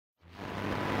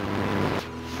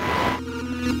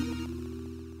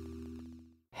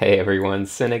Hey everyone,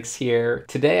 Cynics here.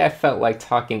 Today I felt like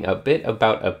talking a bit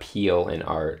about appeal in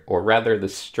art, or rather the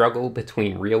struggle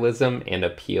between realism and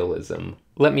appealism.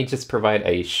 Let me just provide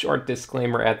a short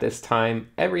disclaimer at this time.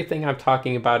 Everything I'm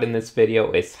talking about in this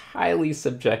video is highly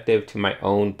subjective to my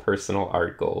own personal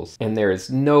art goals, and there is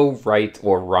no right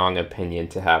or wrong opinion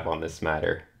to have on this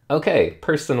matter. Okay,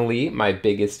 personally, my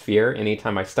biggest fear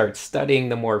anytime I start studying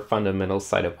the more fundamental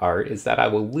side of art is that I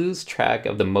will lose track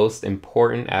of the most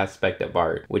important aspect of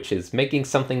art, which is making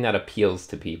something that appeals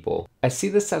to people. I see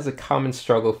this as a common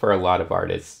struggle for a lot of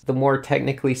artists. The more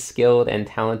technically skilled and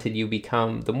talented you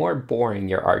become, the more boring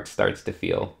your art starts to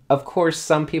feel. Of course,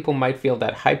 some people might feel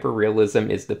that hyperrealism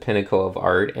is the pinnacle of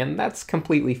art, and that's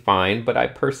completely fine, but I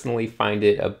personally find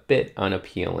it a bit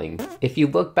unappealing. If you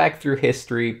look back through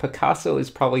history, Picasso is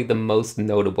probably the most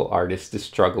notable artist to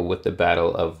struggle with the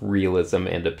battle of realism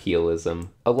and appealism.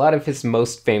 A lot of his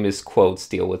most famous quotes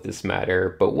deal with this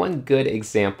matter, but one good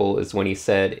example is when he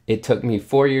said, "It took me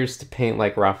 4 years to paint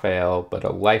like Raphael, but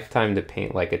a lifetime to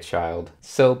paint like a child."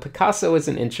 So Picasso is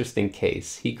an interesting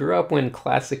case. He grew up when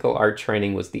classical art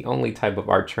training was the only type of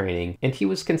art training, and he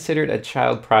was considered a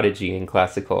child prodigy in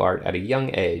classical art at a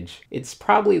young age. It's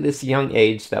probably this young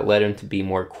age that led him to be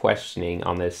more questioning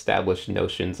on the established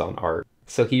notions on art.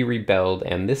 So he rebelled,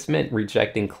 and this meant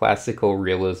rejecting classical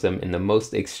realism in the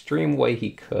most extreme way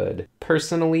he could.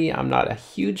 Personally, I'm not a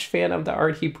huge fan of the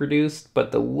art he produced,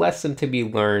 but the lesson to be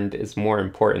learned is more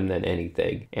important than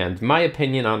anything, and my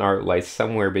opinion on art lies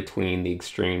somewhere between the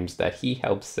extremes that he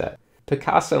helped set.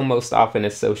 Picasso most often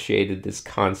associated this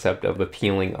concept of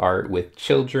appealing art with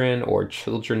children or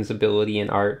children's ability in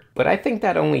art, but I think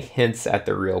that only hints at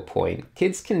the real point.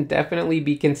 Kids can definitely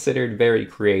be considered very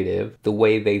creative. The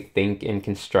way they think and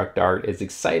construct art is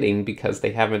exciting because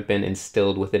they haven't been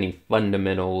instilled with any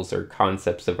fundamentals or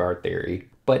concepts of art theory.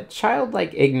 But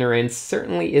childlike ignorance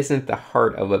certainly isn't the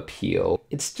heart of appeal.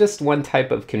 It's just one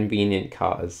type of convenient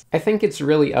cause. I think it's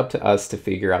really up to us to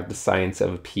figure out the science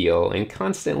of appeal and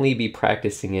constantly be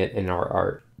practicing it in our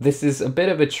art. This is a bit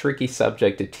of a tricky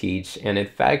subject to teach, and in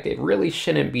fact, it really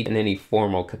shouldn't be in any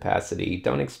formal capacity.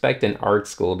 Don't expect an art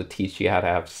school to teach you how to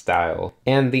have style.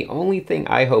 And the only thing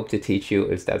I hope to teach you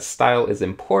is that style is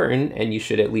important, and you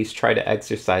should at least try to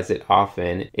exercise it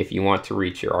often if you want to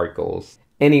reach your art goals.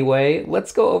 Anyway,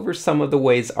 let's go over some of the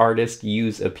ways artists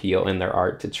use appeal in their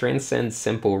art to transcend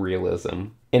simple realism.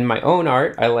 In my own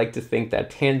art, I like to think that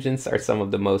tangents are some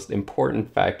of the most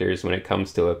important factors when it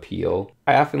comes to appeal.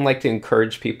 I often like to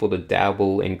encourage people to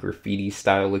dabble in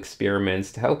graffiti-style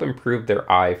experiments to help improve their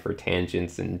eye for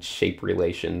tangents and shape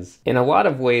relations. In a lot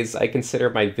of ways, I consider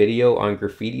my video on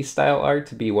graffiti-style art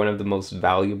to be one of the most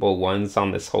valuable ones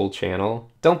on this whole channel.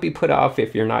 Don't be put off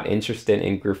if you're not interested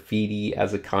in graffiti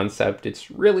as a concept. It's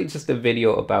really just a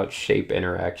video about shape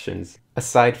interactions.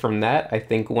 Aside from that, I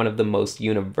think one of the most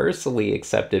universally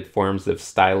accepted forms of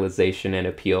stylization and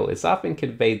appeal is often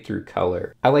conveyed through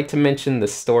color. I like to mention the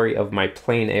story of my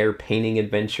plein air painting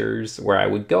adventures, where I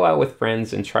would go out with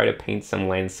friends and try to paint some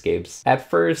landscapes. At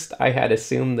first, I had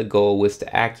assumed the goal was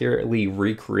to accurately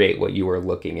recreate what you were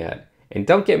looking at. And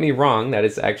don't get me wrong, that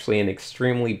is actually an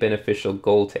extremely beneficial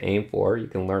goal to aim for. You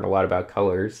can learn a lot about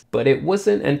colors. But it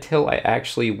wasn't until I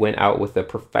actually went out with a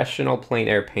professional plein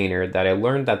air painter that I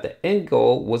learned that the end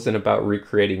goal wasn't about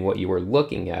recreating what you were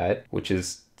looking at, which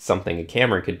is something a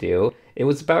camera could do. It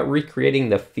was about recreating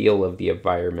the feel of the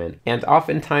environment, and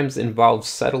oftentimes involves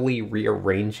subtly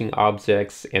rearranging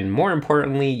objects, and more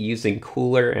importantly, using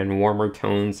cooler and warmer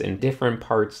tones in different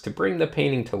parts to bring the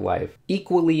painting to life.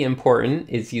 Equally important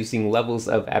is using levels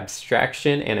of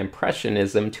abstraction and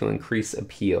impressionism to increase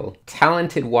appeal.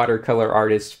 Talented watercolor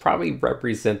artists probably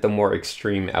represent the more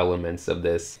extreme elements of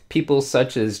this. People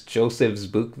such as Joseph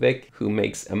Zbukvik, who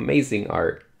makes amazing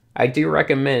art. I do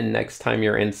recommend next time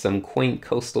you're in some quaint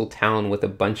coastal town with a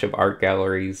bunch of art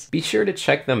galleries, be sure to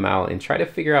check them out and try to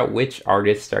figure out which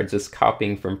artists are just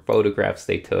copying from photographs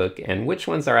they took and which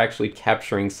ones are actually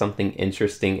capturing something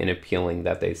interesting and appealing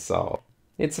that they saw.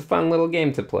 It's a fun little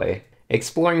game to play.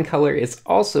 Exploring color is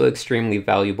also extremely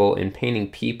valuable in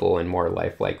painting people in more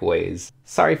lifelike ways.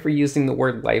 Sorry for using the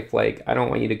word lifelike. I don't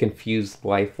want you to confuse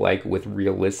lifelike with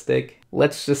realistic.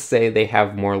 Let's just say they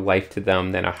have more life to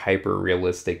them than a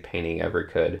hyper-realistic painting ever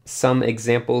could. Some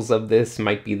examples of this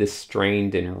might be the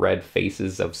strained and red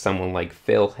faces of someone like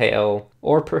Phil Hale,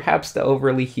 or perhaps the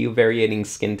overly hue-variating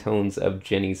skin tones of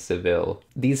Jenny Saville.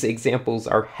 These examples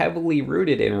are heavily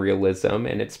rooted in realism,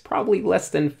 and it's probably less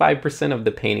than 5% of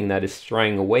the painting that is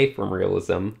straying away from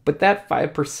realism, but that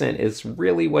 5% is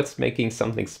really what's making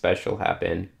something special happen.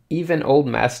 Even old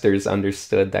masters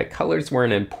understood that colors were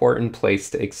an important place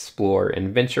to explore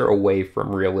and venture away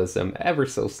from realism ever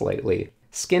so slightly.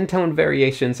 Skin tone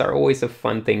variations are always a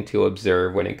fun thing to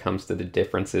observe when it comes to the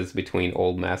differences between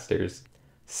old masters.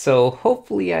 So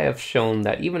hopefully I have shown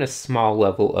that even a small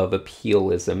level of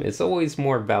appealism is always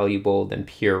more valuable than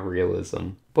pure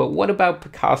realism. But what about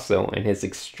Picasso and his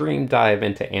extreme dive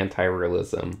into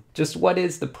anti-realism? Just what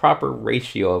is the proper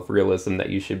ratio of realism that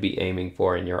you should be aiming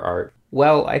for in your art?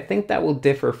 Well, I think that will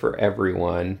differ for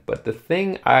everyone, but the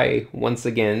thing I, once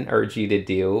again, urge you to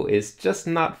do is just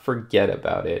not forget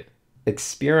about it.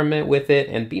 Experiment with it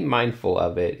and be mindful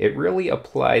of it. It really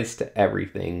applies to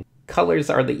everything. Colors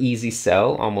are the easy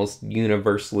sell, almost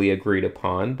universally agreed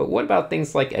upon, but what about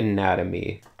things like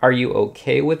anatomy? Are you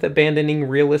okay with abandoning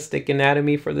realistic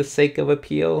anatomy for the sake of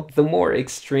appeal? The more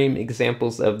extreme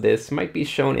examples of this might be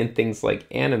shown in things like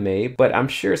anime, but I'm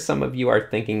sure some of you are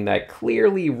thinking that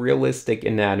clearly realistic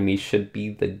anatomy should be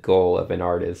the goal of an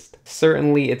artist.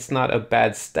 Certainly it's not a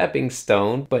bad stepping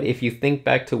stone, but if you think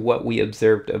back to what we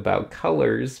observed about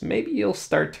colors, maybe you'll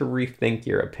start to rethink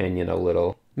your opinion a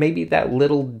little. Maybe that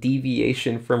little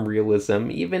deviation from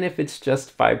realism, even if it's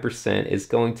just 5%, is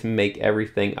going to make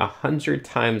everything 100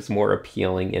 times more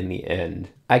appealing in the end.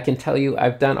 I can tell you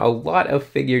I've done a lot of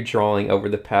figure drawing over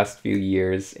the past few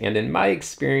years, and in my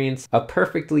experience, a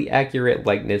perfectly accurate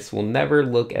likeness will never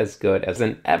look as good as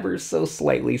an ever so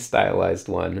slightly stylized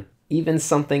one. Even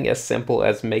something as simple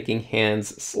as making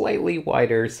hands slightly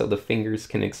wider so the fingers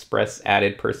can express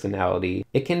added personality,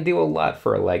 it can do a lot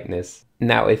for a likeness.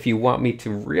 Now, if you want me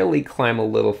to really climb a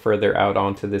little further out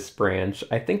onto this branch,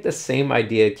 I think the same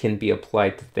idea can be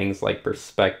applied to things like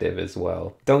perspective as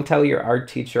well. Don't tell your art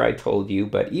teacher I told you,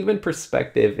 but even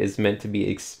perspective is meant to be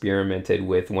experimented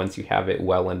with once you have it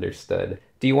well understood.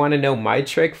 Do you want to know my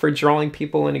trick for drawing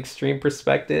people in extreme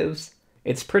perspectives?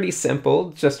 It's pretty simple,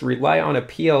 just rely on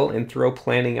appeal and throw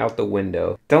planning out the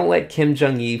window. Don't let Kim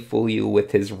Jong-il fool you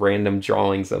with his random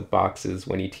drawings of boxes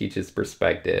when he teaches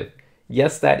perspective.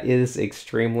 Yes, that is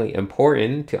extremely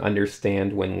important to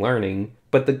understand when learning,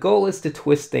 but the goal is to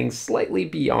twist things slightly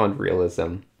beyond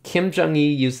realism. Kim Jong-il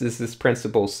uses this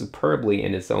principle superbly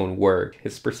in his own work.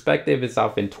 His perspective is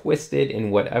often twisted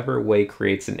in whatever way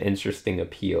creates an interesting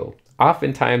appeal.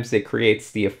 Oftentimes it creates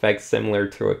the effect similar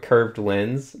to a curved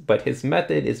lens, but his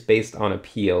method is based on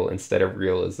appeal instead of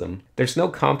realism. There's no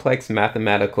complex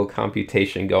mathematical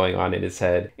computation going on in his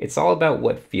head. It's all about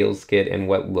what feels good and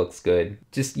what looks good.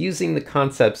 Just using the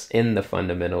concepts in the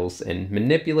fundamentals and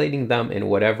manipulating them in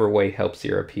whatever way helps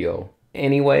your appeal.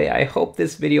 Anyway, I hope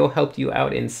this video helped you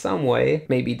out in some way,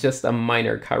 maybe just a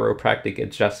minor chiropractic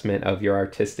adjustment of your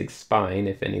artistic spine,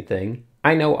 if anything.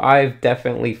 I know I've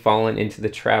definitely fallen into the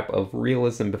trap of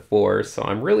realism before, so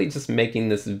I'm really just making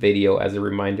this video as a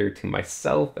reminder to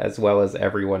myself as well as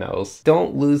everyone else.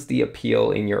 Don't lose the appeal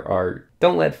in your art.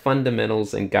 Don't let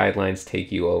fundamentals and guidelines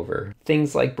take you over.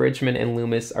 Things like Bridgman and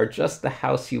Loomis are just the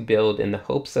house you build in the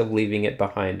hopes of leaving it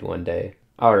behind one day.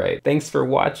 Alright, thanks for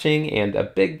watching, and a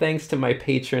big thanks to my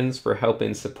patrons for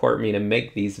helping support me to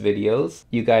make these videos.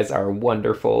 You guys are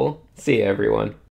wonderful. See ya, everyone.